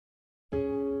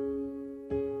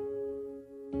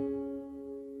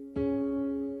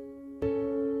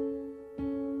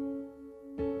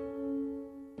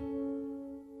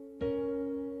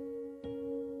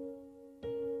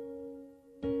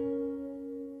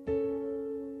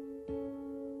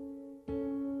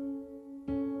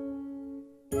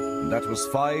and that was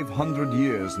 500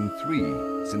 years and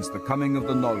 3 since the coming of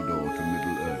the Noldor to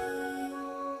Middle-earth.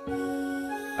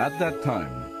 At that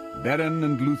time, Beren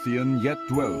and Luthien yet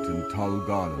dwelt in Tal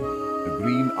Gallen, the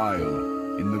Green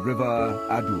Isle, in the river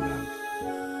Adurant.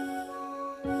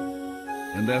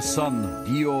 And their son,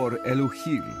 Dior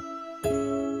Eluchil,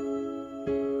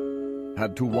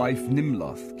 had to wife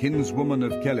Nimloth, kinswoman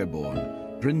of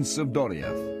Celeborn, prince of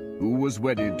Doriath, who was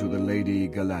wedded to the lady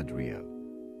Galadriel.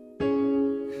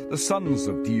 The sons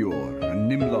of Dior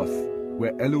and Nimloth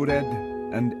were Elured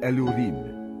and Elurin,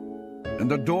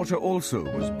 and a daughter also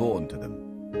was born to them,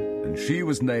 and she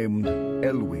was named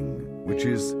Elwing, which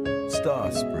is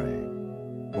star spray.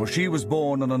 For she was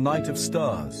born on a night of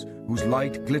stars, whose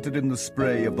light glittered in the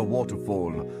spray of the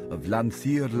waterfall of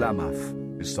Lanthir Lamath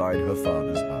beside her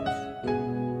father's house.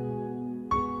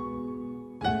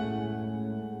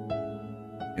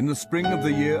 In the spring of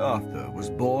the year after was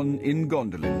born in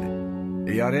Gondolin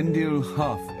Earendil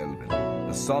half-elven,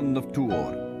 the son of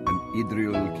Tuor and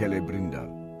Idril Celebrinder.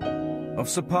 Of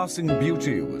surpassing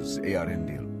beauty was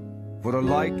Earendil, for a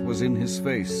light was in his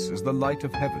face as the light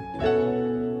of heaven.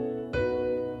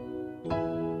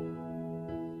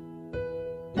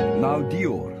 Now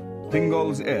Dior,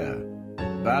 Thingol's heir,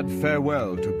 bade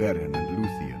farewell to Beren and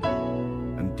Luthien,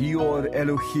 and Dior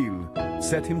Eluchil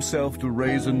set himself to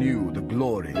raise anew the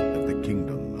glory of the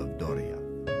kingdom of Doriath.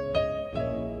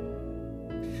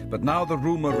 But now the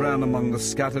rumor ran among the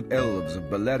scattered elves of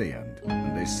Beleriand,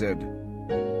 and they said,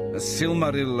 "A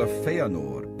Silmaril of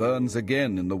Feanor burns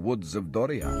again in the woods of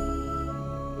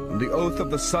Doriath." And the oath of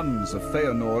the sons of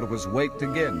Feanor was waked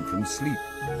again from sleep.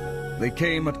 They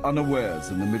came at unawares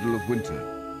in the middle of winter,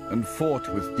 and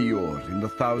fought with Dior in the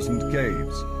 1,000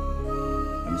 caves.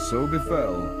 And so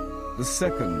befell the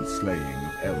second slaying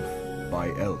of elf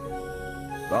by elf.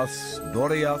 Thus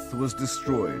Doriath was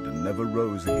destroyed and never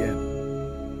rose again.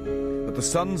 But the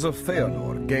sons of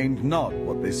Feanor gained not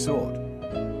what they sought,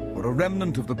 for a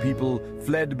remnant of the people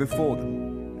fled before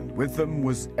them, and with them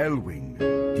was Elwing,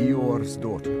 Dior's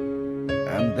daughter.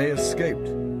 And they escaped,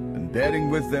 and bearing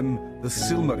with them the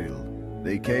Silmaril,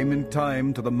 they came in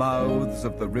time to the mouths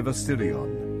of the river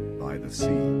Sirion by the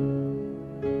sea.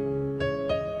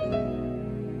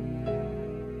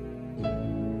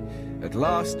 At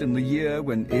last, in the year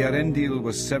when Earendil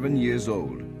was 7 years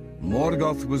old,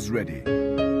 Morgoth was ready.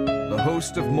 The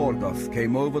host of Morgoth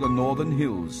came over the northern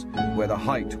hills, where the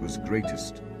height was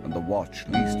greatest, and the watch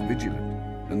least vigilant,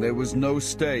 and there was no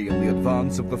stay in the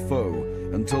advance of the foe,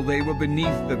 until they were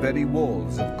beneath the very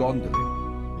walls of Gondolin,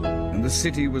 and the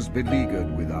city was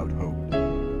beleaguered without hope.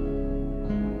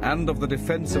 And of the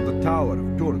defense of the tower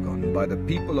of Turgon by the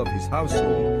people of his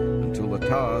household, until the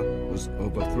tower was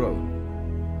overthrown.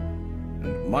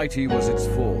 And mighty was its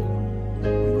fall,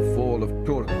 and the fall of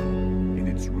Turgon in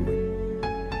its ruin.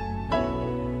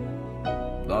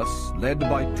 Thus, led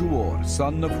by Tuor,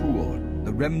 son of Huor,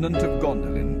 the remnant of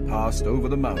Gondolin passed over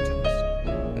the mountains,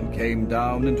 and came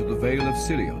down into the vale of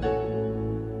Sirion.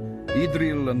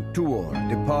 Idril and Tuor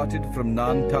departed from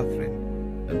Nan Tathrin,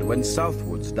 and went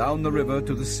southwards down the river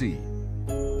to the sea.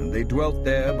 And they dwelt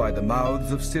there by the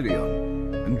mouths of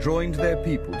Sirion, and joined their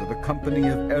people to the company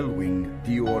of Elwing,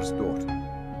 Dior's daughter,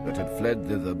 that had fled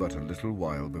thither but a little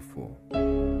while before.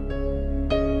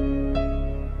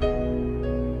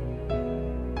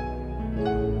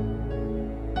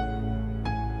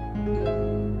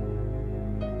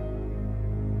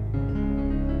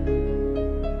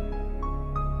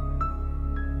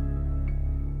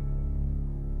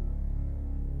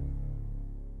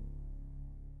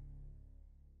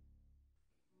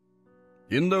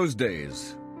 In those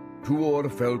days,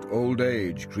 Tuor felt old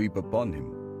age creep upon him,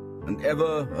 and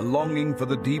ever a longing for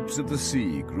the deeps of the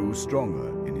sea grew stronger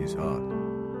in his heart.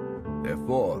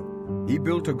 Therefore, he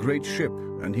built a great ship,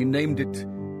 and he named it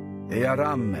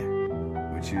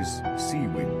Earamme, which is sea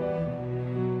wind.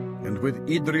 And with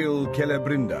Idril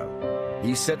Celebrinder,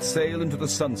 he set sail into the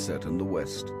sunset in the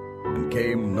west, and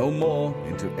came no more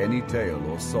into any tale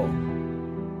or song.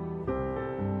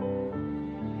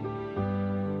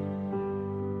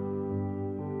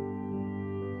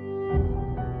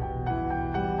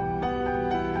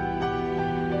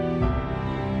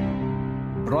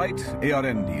 Bright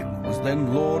Earendil was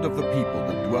then lord of the people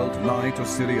that dwelt nigh to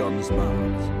Sirion's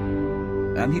mouths,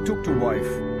 and he took to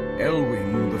wife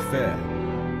Elwing the Fair.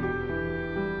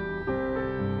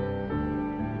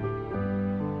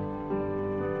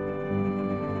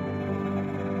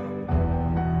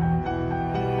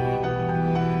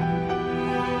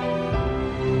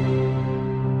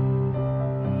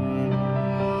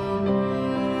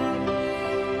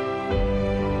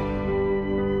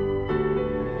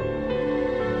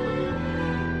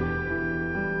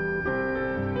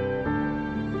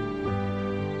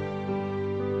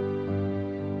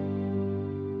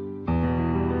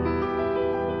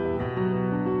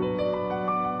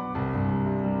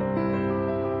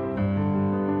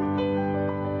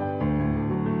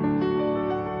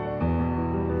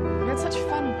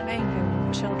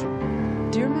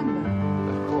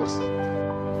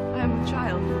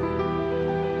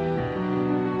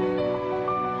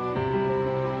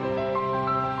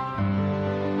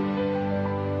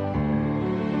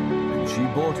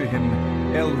 bore to him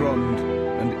Elrond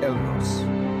and Elros,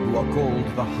 who are called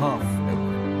the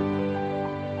Half-Elven.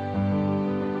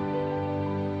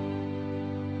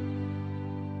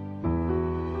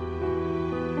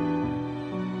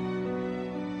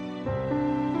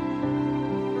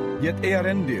 Yet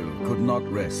Earendil could not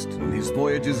rest, and his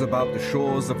voyages about the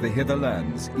shores of the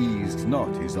hitherlands eased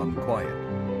not his unquiet.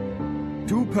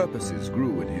 Two purposes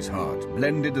grew in his heart,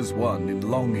 blended as one in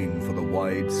longing for the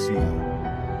wide sea.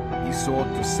 He sought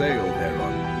to sail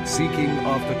thereon, seeking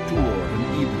after Tuor and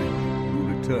Idril, who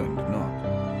returned not.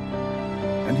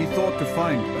 And he thought to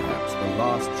find perhaps the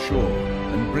last shore,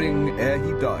 and bring, ere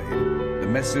he died, the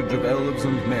message of elves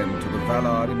and men to the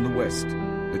Valar in the west,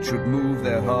 that should move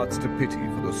their hearts to pity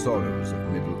for the sorrows of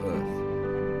Middle-earth.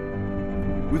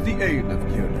 With the aid of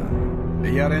Círdan,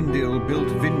 Earendil built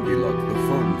Vingilot the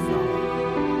Foamflower.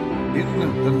 In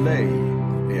the Lay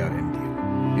of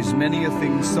Earendil is many a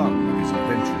thing sung of his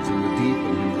adventures in the deep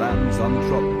and in lands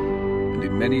untrodden, and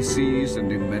in many seas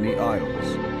and in many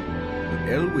isles. But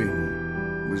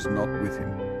Elwing was not with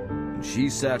him, and she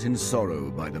sat in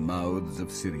sorrow by the mouths of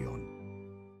Sirion.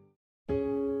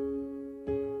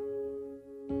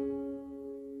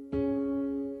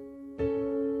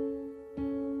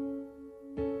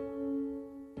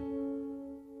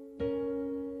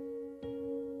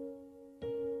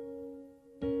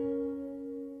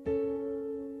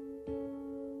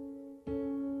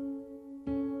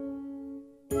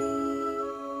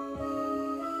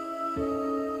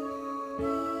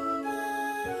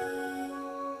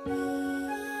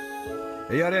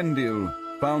 Earendil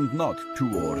found not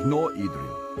Tuor nor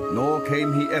Idril, nor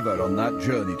came he ever on that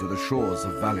journey to the shores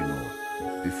of Valinor,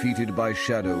 defeated by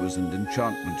shadows and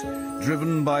enchantment,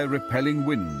 driven by repelling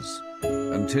winds,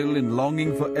 until in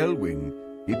longing for Elwing,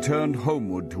 he turned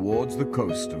homeward towards the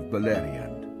coast of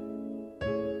Beleriand.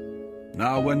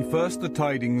 Now when first the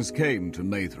tidings came to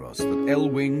Maedhros that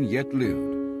Elwing yet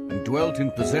lived, and dwelt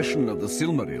in possession of the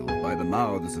Silmaril by the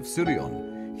mouths of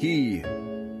Sirion, he,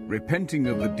 repenting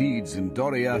of the deeds in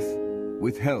Doriath,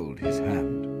 withheld his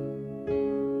hand.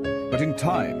 But in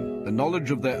time, the knowledge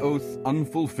of their oath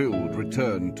unfulfilled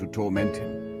returned to torment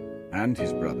him and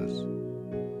his brothers.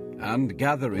 And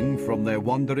gathering from their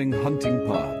wandering hunting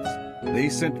paths, they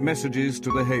sent messages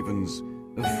to the havens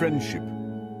of friendship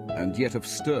and yet of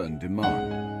stern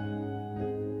demand.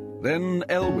 Then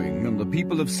Elwing and the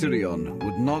people of Sirion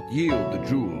would not yield the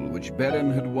jewel which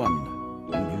Beren had won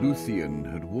and Luthien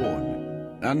had worn,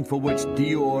 and for which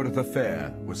Dior the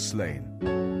Fair was slain.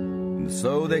 And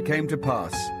so there came to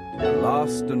pass the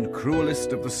last and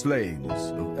cruelest of the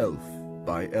slayings of elf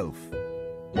by elf.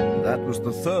 And that was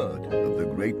the third of the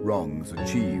great wrongs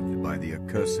achieved by the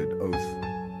accursed oath.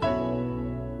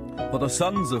 For the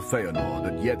sons of Feanor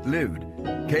that yet lived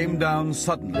came down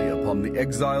suddenly upon the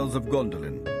exiles of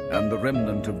Gondolin and the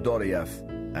remnant of Doriath,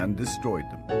 and destroyed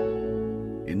them.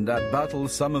 In that battle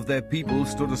some of their people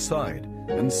stood aside,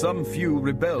 and some few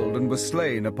rebelled and were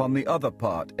slain upon the other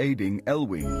part, aiding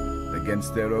Elwing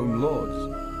against their own lords.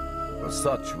 For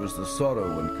such was the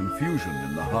sorrow and confusion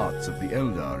in the hearts of the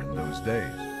Eldar in those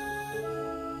days.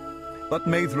 But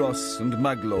Maedhros and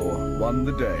Maglor won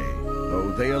the day,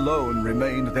 though they alone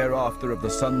remained thereafter of the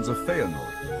sons of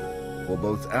Feanor, for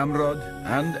both Amrod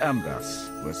and Amras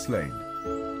were slain.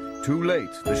 Too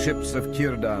late the ships of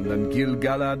Círdan and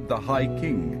Gil-galad the High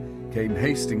King came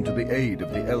hasting to the aid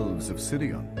of the elves of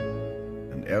Sirion,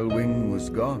 and Elwing was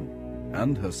gone,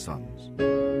 and her sons.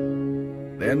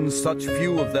 Then such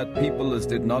few of that people as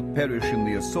did not perish in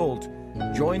the assault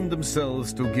joined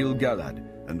themselves to Gil-galad,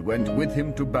 and went with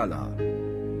him to Balar.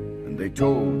 And they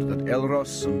told that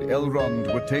Elros and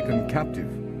Elrond were taken captive,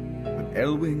 but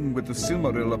Elwing with the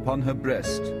Silmaril upon her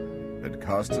breast had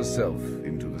cast herself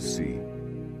into the sea.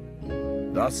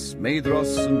 Thus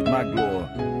Maedhros and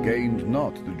Maglor gained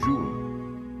not the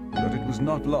jewel, but it was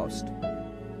not lost.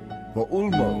 For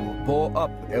Ulmo bore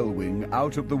up Elwing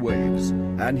out of the waves,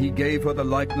 and he gave her the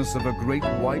likeness of a great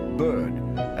white bird,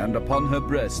 and upon her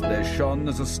breast there shone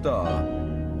as a star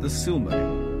the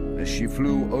Silmaril, as she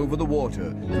flew over the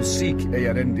water to seek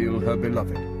Earendil her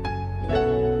beloved.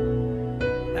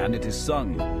 And it is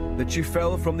sung that she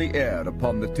fell from the air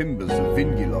upon the timbers of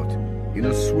Vingilot in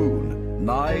a swoon,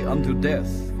 nigh unto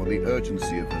death for the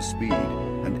urgency of her speed,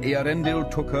 and Earendil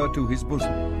took her to his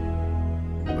bosom.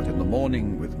 But in the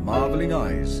morning, with marveling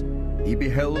eyes, he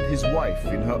beheld his wife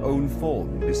in her own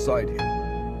form beside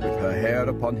him, with her hair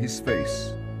upon his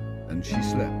face, and she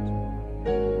slept.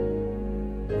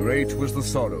 Great was the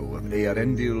sorrow of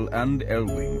Earendil and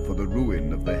Elwing for the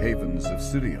ruin of the havens of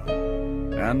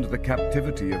Sirion, and the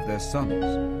captivity of their sons,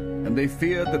 and they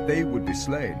feared that they would be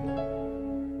slain.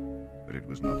 But it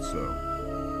was not so.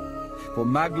 for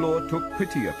Maglor took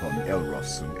pity upon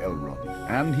Elros and Elrond,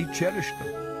 and he cherished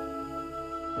them.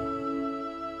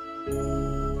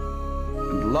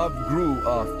 And love grew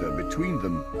after between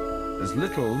them, as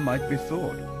little might be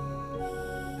thought.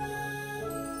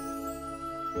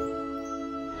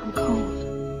 I'm cold.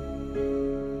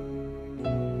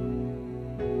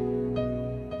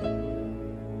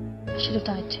 I should have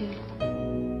died too.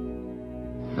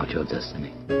 Not your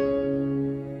destiny.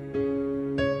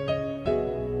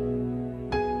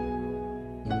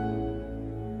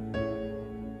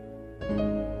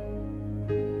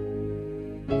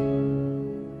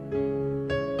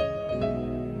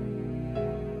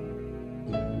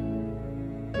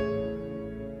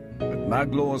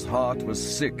 Maglor's heart was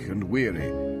sick and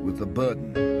weary with the burden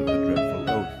of the dreadful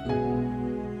oath.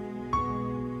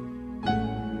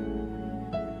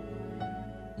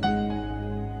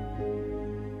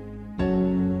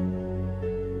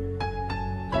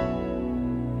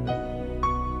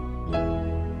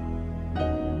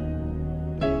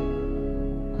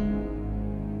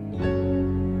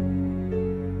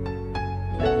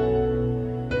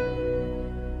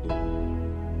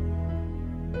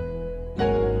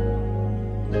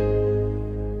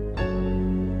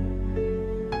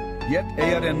 Yet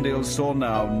Earendil saw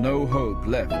now no hope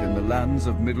left in the lands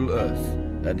of Middle-earth,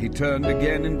 and he turned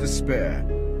again in despair,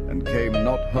 and came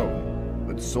not home,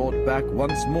 but sought back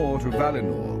once more to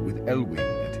Valinor with Elwing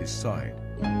at his side.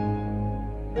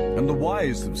 And the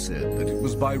wise have said that it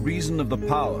was by reason of the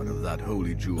power of that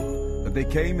holy jewel that they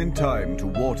came in time to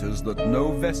waters that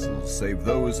no vessels save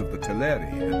those of the Teleri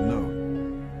had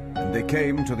known. And they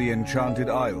came to the enchanted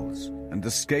isles, and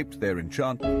escaped their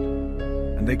enchantment.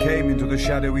 And they came into the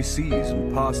shadowy seas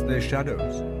and passed their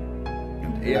shadows.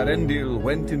 And Earendil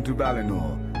went into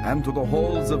Valinor and to the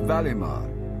halls of Valimar,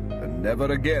 and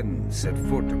never again set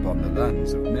foot upon the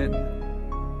lands of men.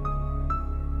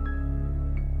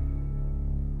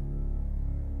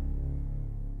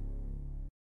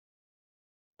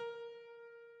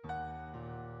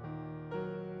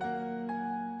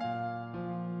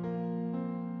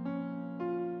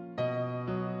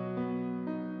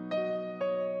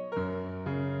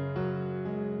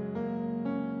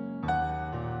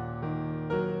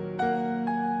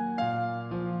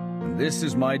 This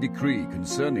is my decree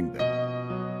concerning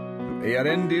them. To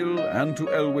Earendil and to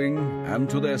Elwing and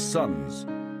to their sons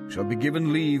shall be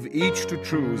given leave each to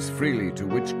choose freely to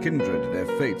which kindred their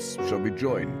fates shall be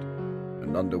joined,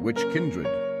 and under which kindred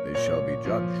they shall be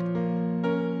judged.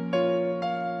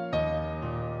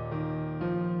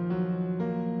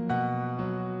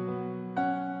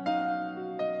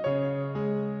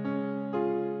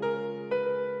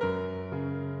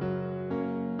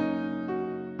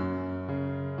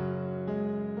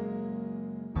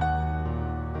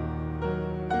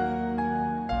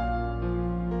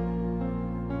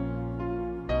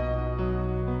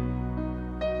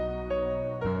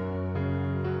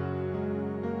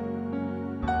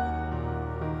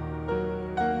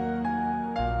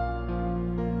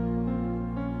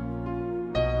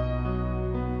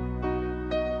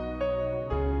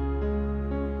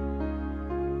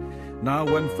 Now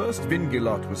when first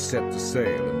Vingilot was set to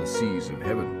sail in the seas of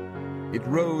heaven, it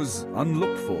rose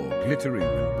unlooked for, glittering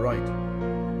and bright.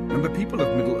 And the people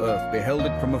of Middle-earth beheld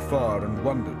it from afar and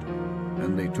wondered,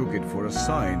 and they took it for a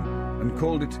sign, and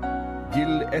called it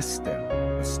gil-estel,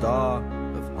 a star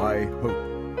of high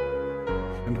hope.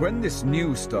 And when this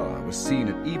new star was seen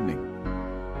at evening,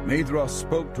 Maedhros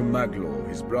spoke to Maglor,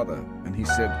 his brother, and he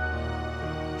said,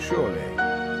 "Surely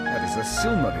that is a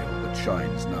Silmaril that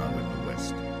shines now in the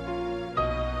west."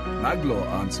 Maglor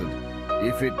answered,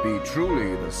 "If it be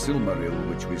truly the Silmaril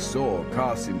which we saw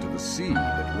cast into the sea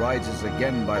that rises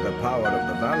again by the power of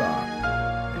the Valar,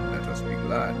 then let us be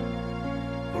glad.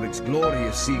 For its glory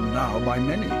is seen now by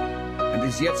many, and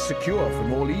is yet secure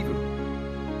from all evil."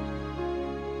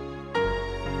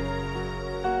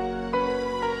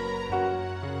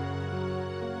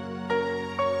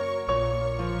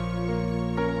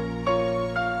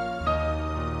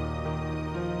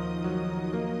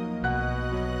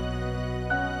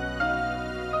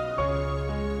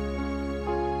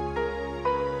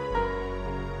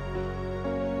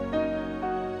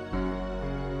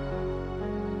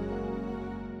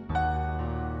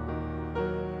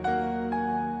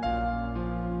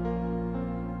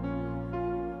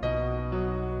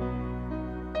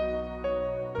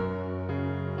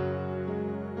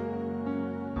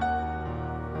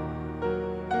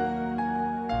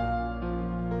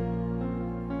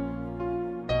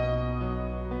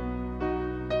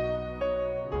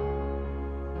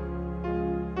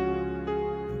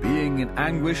 In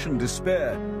anguish and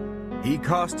despair, he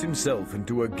cast himself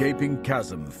into a gaping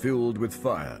chasm filled with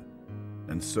fire,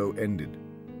 and so ended.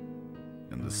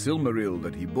 And the Silmaril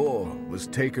that he bore was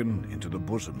taken into the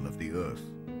bosom of the earth.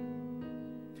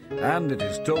 And it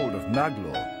is told of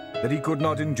Maglor that he could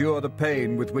not endure the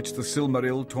pain with which the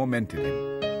Silmaril tormented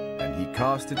him, and he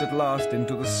cast it at last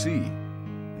into the sea,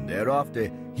 and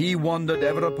thereafter he wandered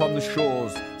ever upon the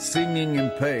shores, singing in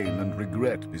pain and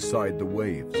regret beside the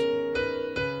waves.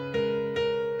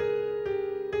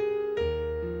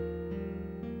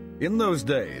 In those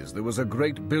days there was a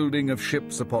great building of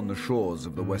ships upon the shores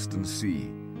of the western sea,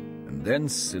 and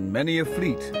thence in many a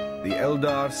fleet the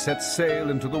Eldar set sail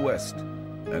into the west,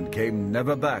 and came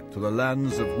never back to the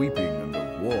lands of weeping and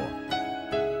of war.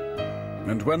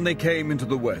 And when they came into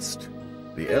the west,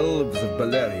 the elves of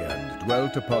Beleriand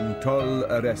dwelt upon Tol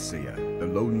Eressëa, the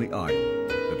lonely isle,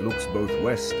 that looks both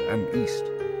west and east,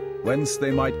 whence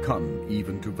they might come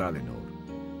even to Valinor.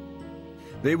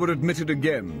 They were admitted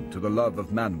again to the love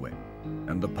of Manwë,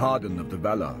 and the pardon of the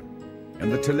Valar,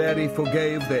 and the Teleri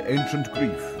forgave their ancient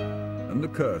grief, and the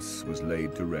curse was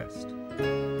laid to rest.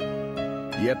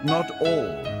 Yet not all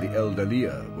the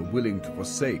Eldalir were willing to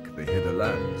forsake the hither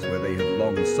lands where they had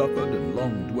long suffered and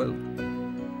long dwelt,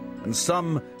 and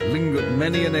some lingered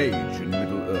many an age in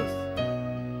Middle-earth.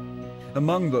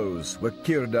 Among those were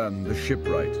Círdan the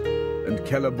shipwright, and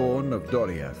Celeborn of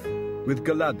Doriath, with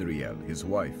Galadriel his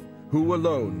wife, who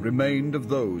alone remained of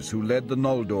those who led the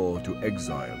Noldor to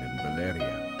exile in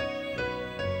Beleriand.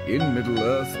 In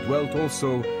Middle-earth dwelt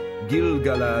also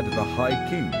Gil-galad the High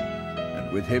King,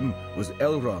 and with him was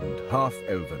Elrond,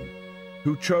 half-elven,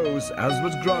 who chose, as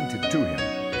was granted to him,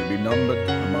 to be numbered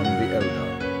among the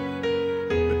Eldar.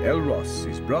 But Elros,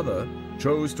 his brother,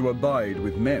 chose to abide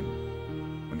with men,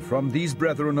 and from these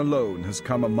brethren alone has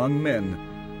come among men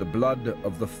the blood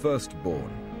of the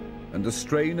firstborn, and the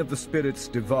strain of the spirits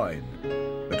divine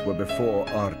that were before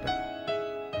Arda.